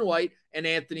Colin White and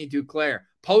Anthony Duclair.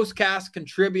 Postcast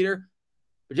contributor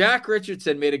Jack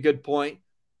Richardson made a good point.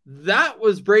 That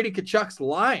was Brady Tkachuk's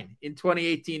line in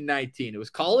 2018-19. It was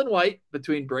Colin White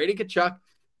between Brady Tkachuk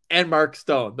and Mark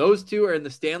Stone. Those two are in the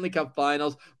Stanley Cup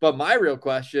Finals. But my real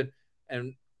question,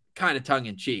 and kind of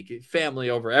tongue-in-cheek,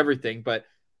 family over everything, but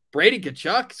Brady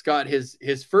Tkachuk's got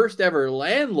his first ever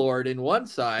landlord in one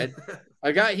side.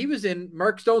 He was in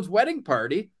Mark Stone's wedding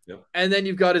party. Yep. And then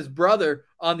you've got his brother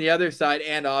on the other side,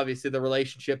 and obviously the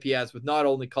relationship he has with not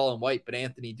only Colin White, but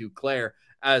Anthony Duclair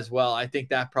as well. I think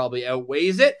that probably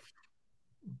outweighs it,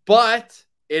 but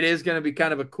it is going to be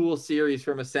kind of a cool series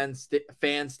from a Sens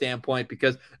fan standpoint,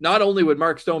 because not only would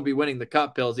Mark Stone be winning the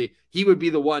cup, Pillsy, he would be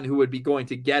the one who would be going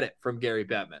to get it from Gary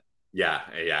Bettman. Yeah.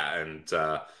 And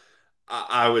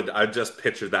I just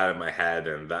pictured that in my head,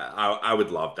 and I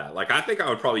would love that. Like, I think I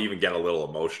would probably even get a little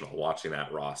emotional watching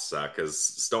that, Ross, because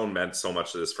Stone meant so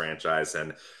much to this franchise,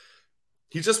 and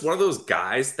he's just one of those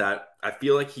guys that I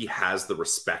feel like he has the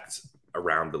respect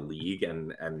around the league,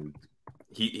 and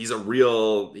he's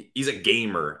a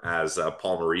gamer, as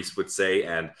Paul Maurice would say.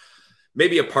 And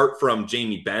maybe apart from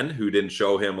Jamie Benn, who didn't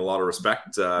show him a lot of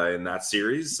respect in that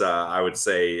series, I would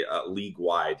say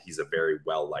league-wide, he's a very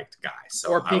well-liked guy. So,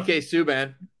 or PK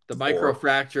Subban, the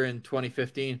microfracture in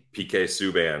 2015. PK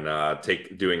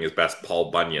Subban doing his best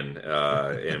Paul Bunyan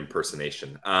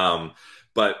impersonation.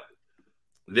 But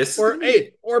this...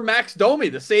 Or Max Domi,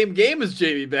 the same game as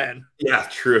Jamie Benn. Yeah,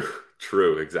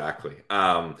 True, exactly.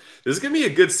 This is going to be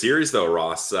a good series, though,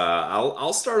 Ross.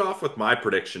 I'll start off with my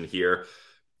prediction here.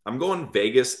 I'm going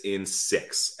Vegas in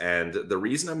 6. And the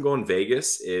reason I'm going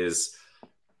Vegas is,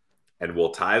 and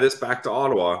we'll tie this back to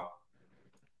Ottawa,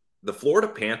 the Florida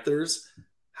Panthers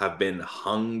have been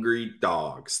hungry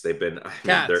dogs. They've been,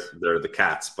 they're the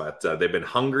Cats, but they've been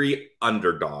hungry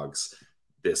underdogs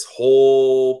this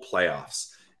whole playoffs.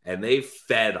 And they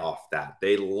fed off that.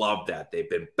 They love that. They've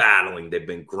been battling. They've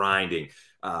been grinding,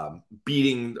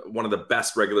 beating one of the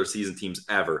best regular season teams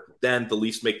ever. Then the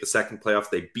Leafs make the second playoffs.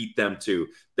 They beat them too.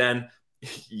 Then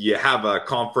you have a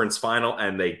conference final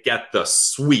and they get the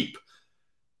sweep.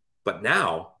 But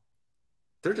now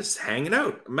they're just hanging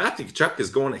out. Matthew Tkachuk is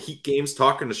going to Heat games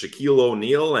talking to Shaquille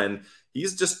O'Neal, and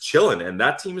he's just chilling. And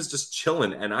that team is just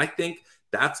chilling. And I think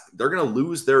they're going to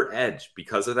lose their edge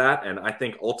because of that. And I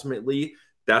think ultimately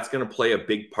that's going to play a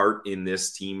big part in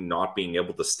this team not being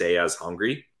able to stay as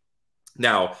hungry.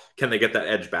 Now, can they get that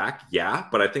edge back? Yeah,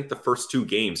 but I think the first 2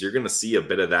 games, you're going to see a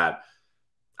bit of that.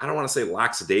 I don't want to say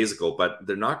lackadaisical, but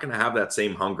they're not going to have that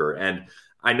same hunger. And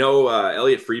I know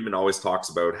Elliot Friedman always talks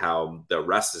about how the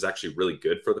rest is actually really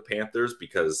good for the Panthers,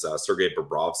 because Sergei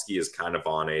Bobrovsky is kind of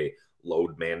on a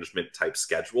load management type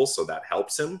schedule, so that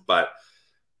helps him. But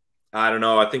I don't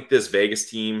know. I think this Vegas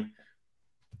team,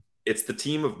 it's the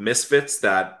team of misfits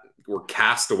that were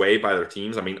cast away by their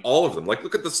teams. I mean, all of them. Like,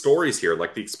 look at the stories here.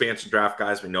 Like, the expansion draft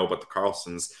guys we know about, the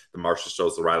Carlsons, the Marshall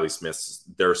Stows, the Riley Smiths,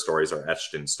 their stories are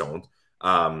etched in stone.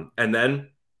 And then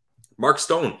Mark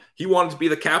Stone, he wanted to be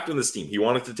the captain of this team. He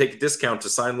wanted to take a discount to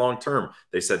sign long-term.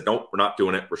 They said, nope, we're not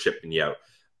doing it. We're shipping you out.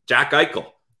 Jack Eichel.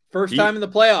 First time in the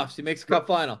playoffs. He makes a cup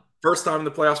final. First time in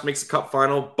the playoffs, makes a cup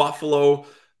final. Buffalo,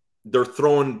 they're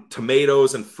throwing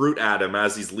tomatoes and fruit at him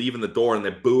as he's leaving the door, and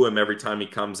they boo him every time he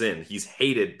comes in. He's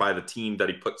hated by the team that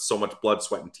he put so much blood,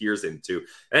 sweat, and tears into.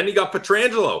 And he got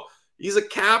Pietrangelo. He's a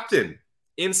captain.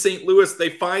 In St. Louis, they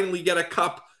finally get a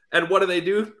cup. And what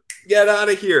do? Get out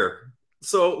of here.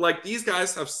 So, like, these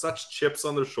guys have such chips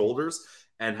on their shoulders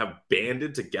and have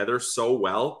banded together so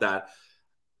well that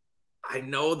I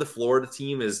know the Florida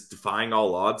team is defying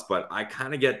all odds, but I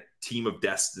kind of get team of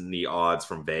destiny odds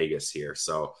from Vegas here.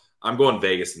 So I'm going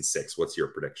Vegas in 6. What's your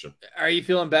prediction? Are you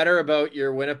feeling better about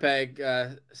your Winnipeg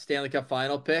Stanley Cup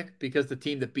final pick because the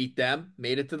team that beat them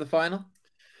made it to the final?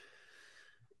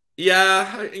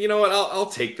 Yeah, you know what? I'll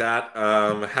take that.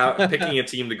 Picking a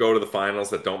team to go to the finals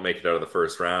that don't make it out of the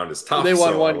first round is tough. They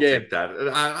won one game. That.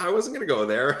 I wasn't going to go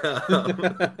there.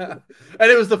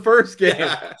 And it was the first game.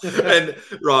 Yeah. And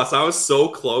Ross, I was so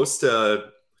close to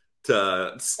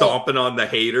stomping on the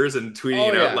haters and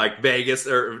tweeting out like Vegas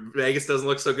doesn't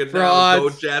look so good now. Go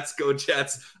Jets, go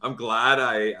Jets. I'm glad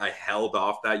I held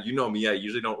off that. You know me, I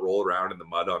usually don't roll around in the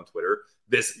mud on Twitter.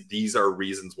 These are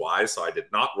reasons why. So I did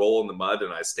not roll in the mud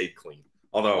and I stayed clean.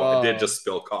 Although I did just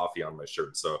spill coffee on my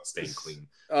shirt, so staying clean.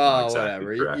 Oh,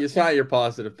 exactly whatever. It's not your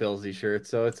positive Pillsy shirt,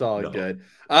 so it's all good.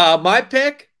 My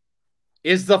pick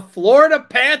is the Florida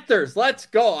Panthers. Let's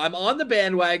go. I'm on the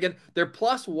bandwagon. They're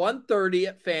plus 130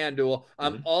 at FanDuel.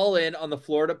 I'm all in on the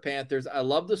Florida Panthers. I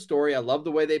love the story. I love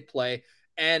the way they play.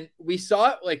 And we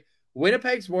saw it, like,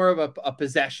 Winnipeg's more of a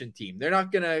possession team. They're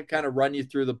not going to kind of run you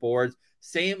through the boards.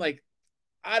 Same, like,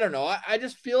 I don't know. I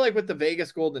just feel like with the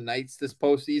Vegas Golden Knights this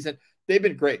postseason, they've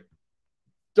been great.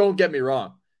 Don't get me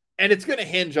wrong. And it's going to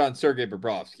hinge on Sergei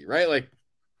Bobrovsky, right? Like,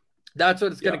 that's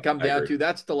what it's going to come down to.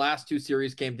 That's the last 2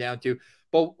 series came down to.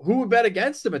 But who would bet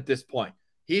against him at this point?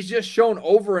 He's just shown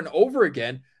over and over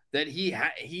again that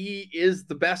he is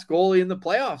the best goalie in the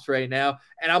playoffs right now.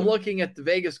 And I'm looking at the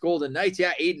Vegas Golden Knights.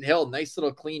 Yeah, Aiden Hill, nice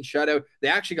little clean shutout. They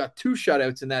actually got 2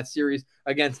 shutouts in that series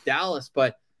against Dallas.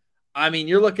 But, I mean,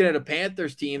 you're looking at a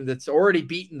Panthers team that's already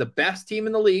beaten the best team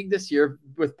in the league this year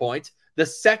with points. the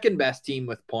second best team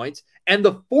with points, and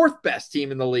the fourth best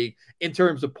team in the league in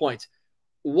terms of points.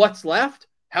 What's left?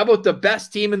 How about the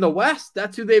best team in the West?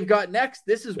 That's who they've got next.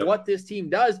 This is what this team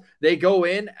does. They go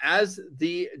in as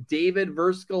the David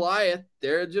versus Goliath.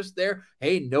 They're just there.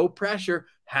 Hey, no pressure.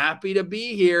 Happy to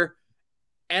be here.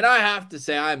 And I have to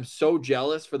say, I'm so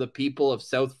jealous for the people of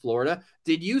South Florida.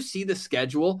 Did you see the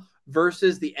schedule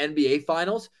versus the NBA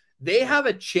Finals? They have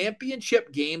a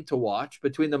championship game to watch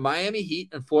between the Miami Heat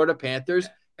and Florida Panthers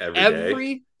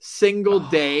every single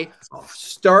day,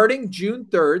 starting June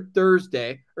 3rd,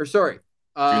 Thursday, or sorry,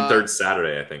 June 3rd,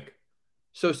 Saturday, I think.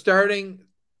 So starting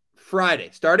Friday,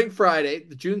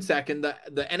 the June 2nd,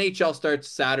 the NHL starts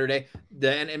Saturday, the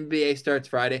NBA starts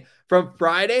Friday. From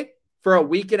Friday, for a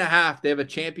week and a half, they have a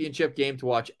championship game to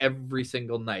watch every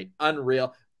single night.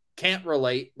 Unreal. Can't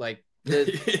relate. Like, you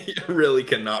really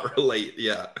cannot relate.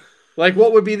 Yeah. Like,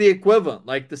 what would be the equivalent?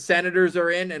 Like, the Senators are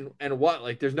in, and what?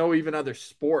 Like, there's no even other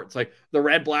sports. Like, the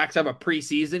Red Blacks have a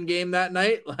preseason game that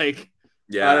night. Like,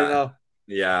 yeah, I don't know.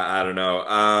 Yeah, I don't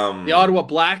know. The Ottawa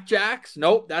Blackjacks?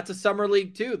 Nope, that's a summer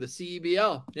league too. The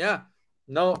CEBL. Yeah.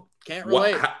 No, can't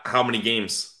relate. How many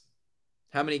games?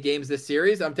 How many games this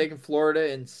series? I'm taking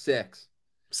Florida in 6.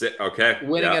 Okay.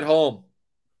 Winning at home.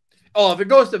 Oh, if it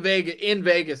goes to Vegas, in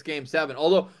Vegas, game 7.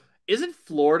 Although, isn't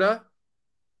Florida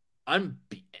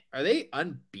unbeaten? Are they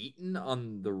unbeaten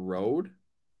on the road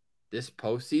this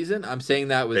postseason? I'm saying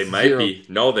that was They might be.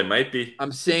 No, they might be.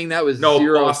 I'm saying that was no,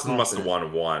 zero. Boston must have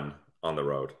won 1 on the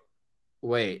road.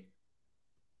 Wait.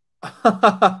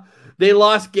 They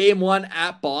lost game 1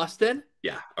 at Boston?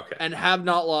 Yeah, okay. And have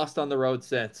not lost on the road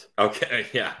since. Okay,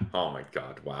 yeah. Oh my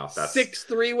God, wow. That's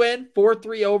 6-3 win,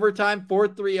 4-3 overtime,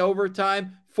 4-3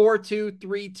 overtime, 4-2,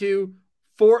 3-2,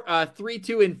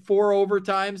 3-2 in 4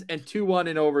 overtimes, and 2-1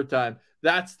 in overtime.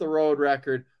 That's the road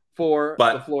record for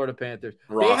the Florida Panthers.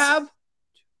 Ross,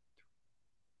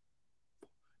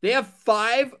 They have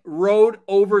 5 road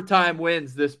overtime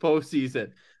wins this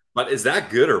postseason. But is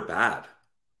that good or bad?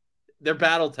 They're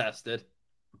battle tested.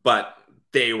 But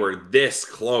they were this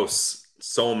close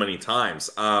so many times.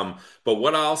 But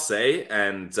what I'll say,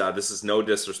 and this is no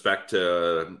disrespect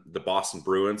to the Boston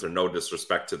Bruins or no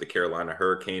disrespect to the Carolina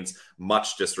Hurricanes,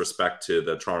 much disrespect to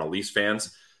the Toronto Leafs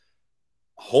fans,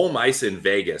 home ice in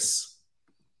Vegas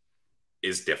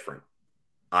is different.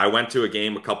 I went to a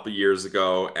game a couple of years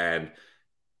ago, and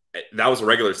that was a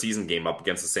regular season game up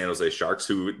against the San Jose Sharks,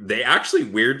 who they actually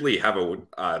weirdly have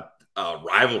a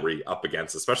rivalry up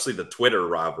against, especially the Twitter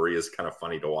rivalry is kind of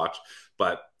funny to watch.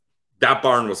 But that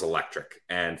barn was electric.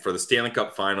 And for the Stanley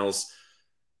Cup Finals,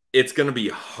 it's going to be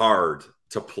hard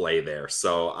to play there.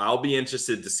 So I'll be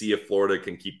interested to see if Florida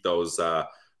can keep those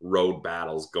road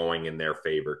battles going in their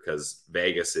favor, because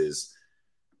Vegas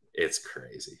it's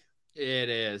crazy. It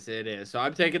is. So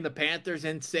I'm taking the Panthers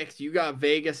in 6. You got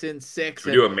Vegas in 6. Should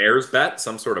we do a mayor's bet?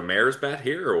 Some sort of mayor's bet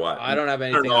here or what? I don't have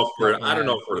anything. I don't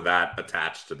know if we're that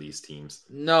attached to these teams.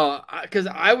 No, because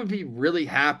I would be really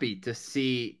happy to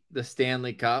see the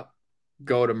Stanley Cup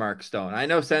go to Mark Stone. I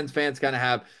know Sens fans kind of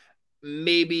have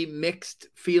maybe mixed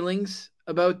feelings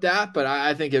about that, but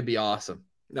I think it'd be awesome.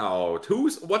 No,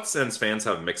 what Sens fans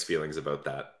have mixed feelings about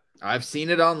that? I've seen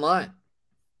it online.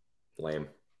 Lame.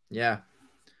 Yeah.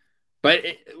 But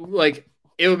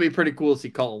it would be pretty cool to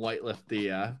see Colin White lift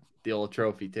the old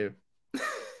trophy too.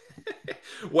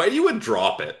 Whitey would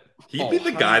drop it. He'd be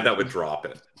the guy that would drop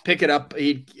it. Pick it up.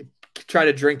 He'd try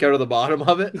to drink out of the bottom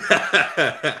of it.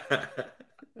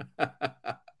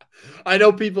 I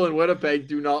know people in Winnipeg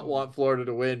do not want Florida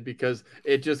to win because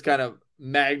it just kind of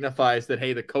magnifies that,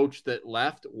 hey, the coach that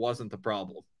left wasn't the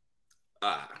problem.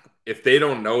 If they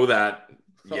don't know that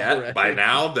yet by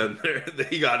now, then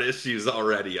they got issues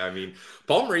already. I mean,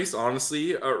 Paul Maurice,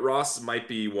 honestly, Ross might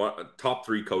be top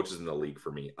 3 coaches in the league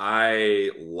for me.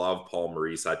 I love Paul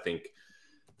Maurice. I think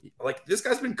this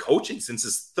guy's been coaching since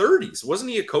his 30s. Wasn't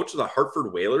he a coach of the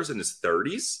Hartford Whalers in his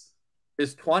 30s?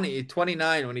 His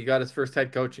 29 when he got his first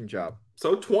head coaching job.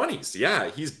 So 20s. Yeah,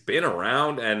 he's been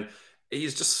around, and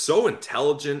he's just so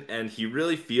intelligent, and it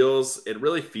really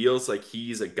feels like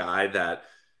he's a guy that,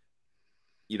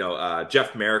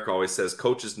 Jeff Merrick always says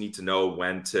coaches need to know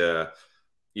when to,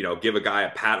 give a guy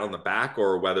a pat on the back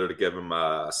or whether to give him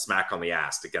a smack on the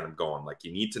ass to get him going. Like,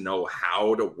 you need to know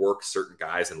how to work certain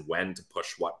guys and when to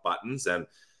push what buttons. And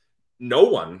no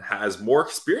one has more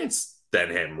experience than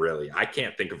him, really. I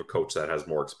can't think of a coach that has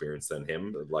more experience than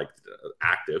him,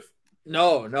 active.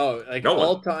 No.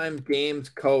 All-time games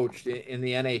coached in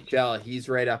the NHL, he's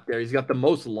right up there. He's got the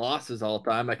most losses all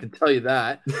time, I can tell you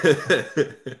that.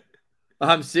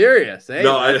 I'm serious. Hey,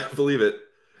 no, I believe it.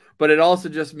 But it also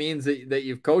just means that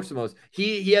you've coached the most.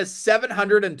 He has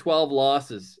 712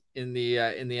 losses in the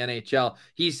NHL.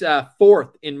 He's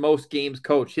fourth in most games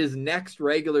coached. His next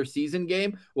regular season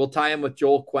game will tie him with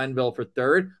Joel Quenneville for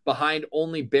third, behind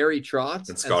only Barry Trotz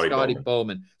and Scotty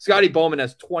Bowman. Scotty Bowman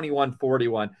has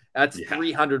 21-41. That's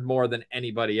 300 more than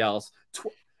anybody else.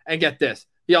 And get this,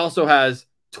 he also has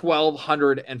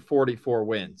 1,244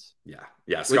 wins. Yeah.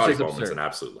 Scotty Bowman's an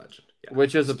absolute legend. Yeah,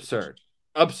 which is absurd.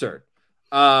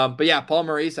 But yeah, Paul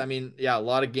Maurice, I mean, yeah, a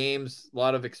lot of games, a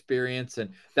lot of experience,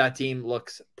 and that team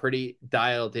looks pretty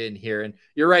dialed in here. And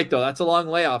you're right, though. That's a long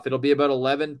layoff. It'll be about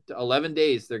 11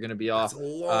 days they're going to be off. That's a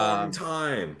long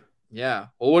time. Yeah.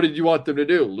 Well, what did you want them to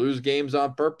do? Lose games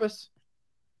on purpose?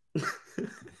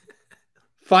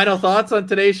 Final thoughts on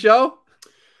today's show?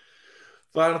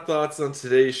 Final thoughts on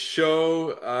today's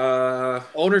show.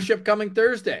 Ownership coming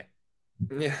Thursday.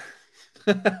 Yeah.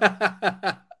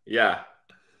 Yeah.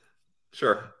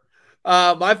 Sure.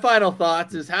 My final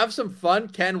thoughts is have some fun.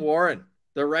 Ken Warren,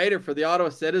 the writer for the Ottawa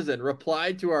Citizen,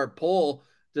 replied to our poll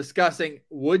discussing,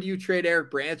 would you trade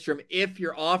Erik Brannstrom if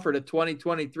you're offered a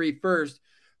 2023 first?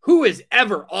 Who is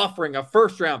ever offering a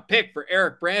first-round pick for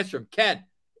Erik Brannstrom? Ken,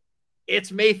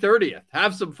 it's May 30th.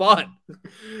 Have some fun.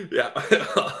 Yeah,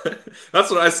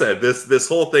 that's what I said. This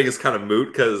whole thing is kind of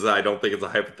moot because I don't think it's a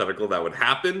hypothetical that would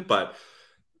happen, but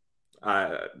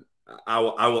I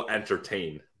will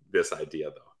entertain this idea,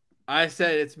 though. I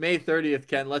said it's May 30th,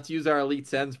 Ken. Let's use our elite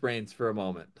Sens brains for a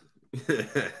moment.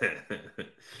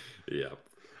 Yeah.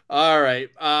 All right.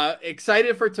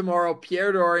 Excited for tomorrow.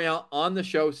 Pierre Dorion on the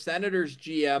show, Senators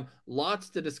GM. Lots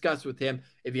to discuss with him.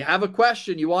 If you have a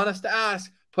question you want us to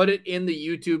ask, put it in the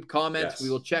YouTube comments. Yes. We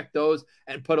will check those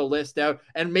and put a list out.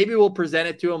 And maybe we'll present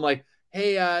it to him like,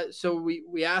 hey, so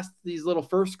we asked these little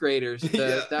first graders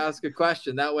to ask a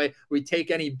question. That way we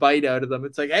take any bite out of them.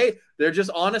 It's like, hey, they're just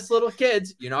honest little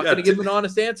kids. You're not going to give them an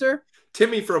honest answer?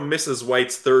 Timmy from Mrs.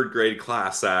 White's third grade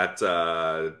class at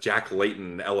Jack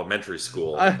Layton Elementary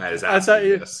School is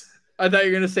asking this. I thought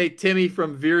you were going to say Timmy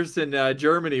from Viersen,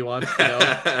 Germany wants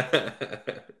to know.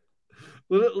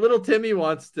 little Timmy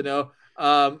wants to know.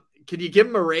 Can you give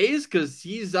him a raise? Because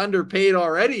he's underpaid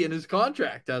already and his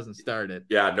contract hasn't started.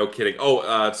 Yeah, no kidding.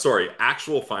 Oh, sorry.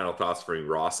 Actual final thoughts for me,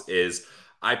 Ross, is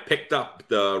I picked up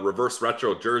the reverse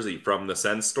retro jersey from the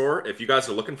Sens store. If you guys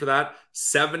are looking for that,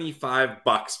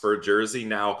 $75 for a jersey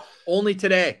now. Only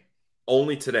today.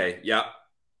 Only today. Yeah.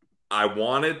 I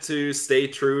wanted to stay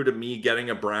true to me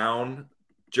getting a brown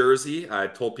jersey. I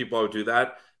told people I would do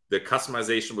that. The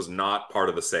customization was not part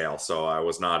of the sale, so I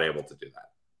was not able to do that.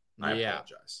 I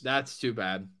apologize. That's too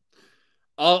bad.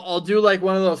 I'll do like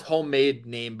one of those homemade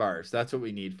name bars. That's what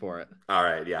we need for it. All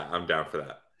right. Yeah, I'm down for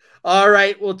that. All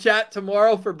right. We'll chat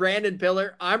tomorrow. For Brandon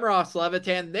Piller, I'm Ross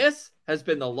Levitan. This has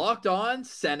been the Locked On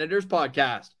Senators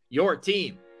podcast. Your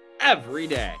team every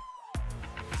day.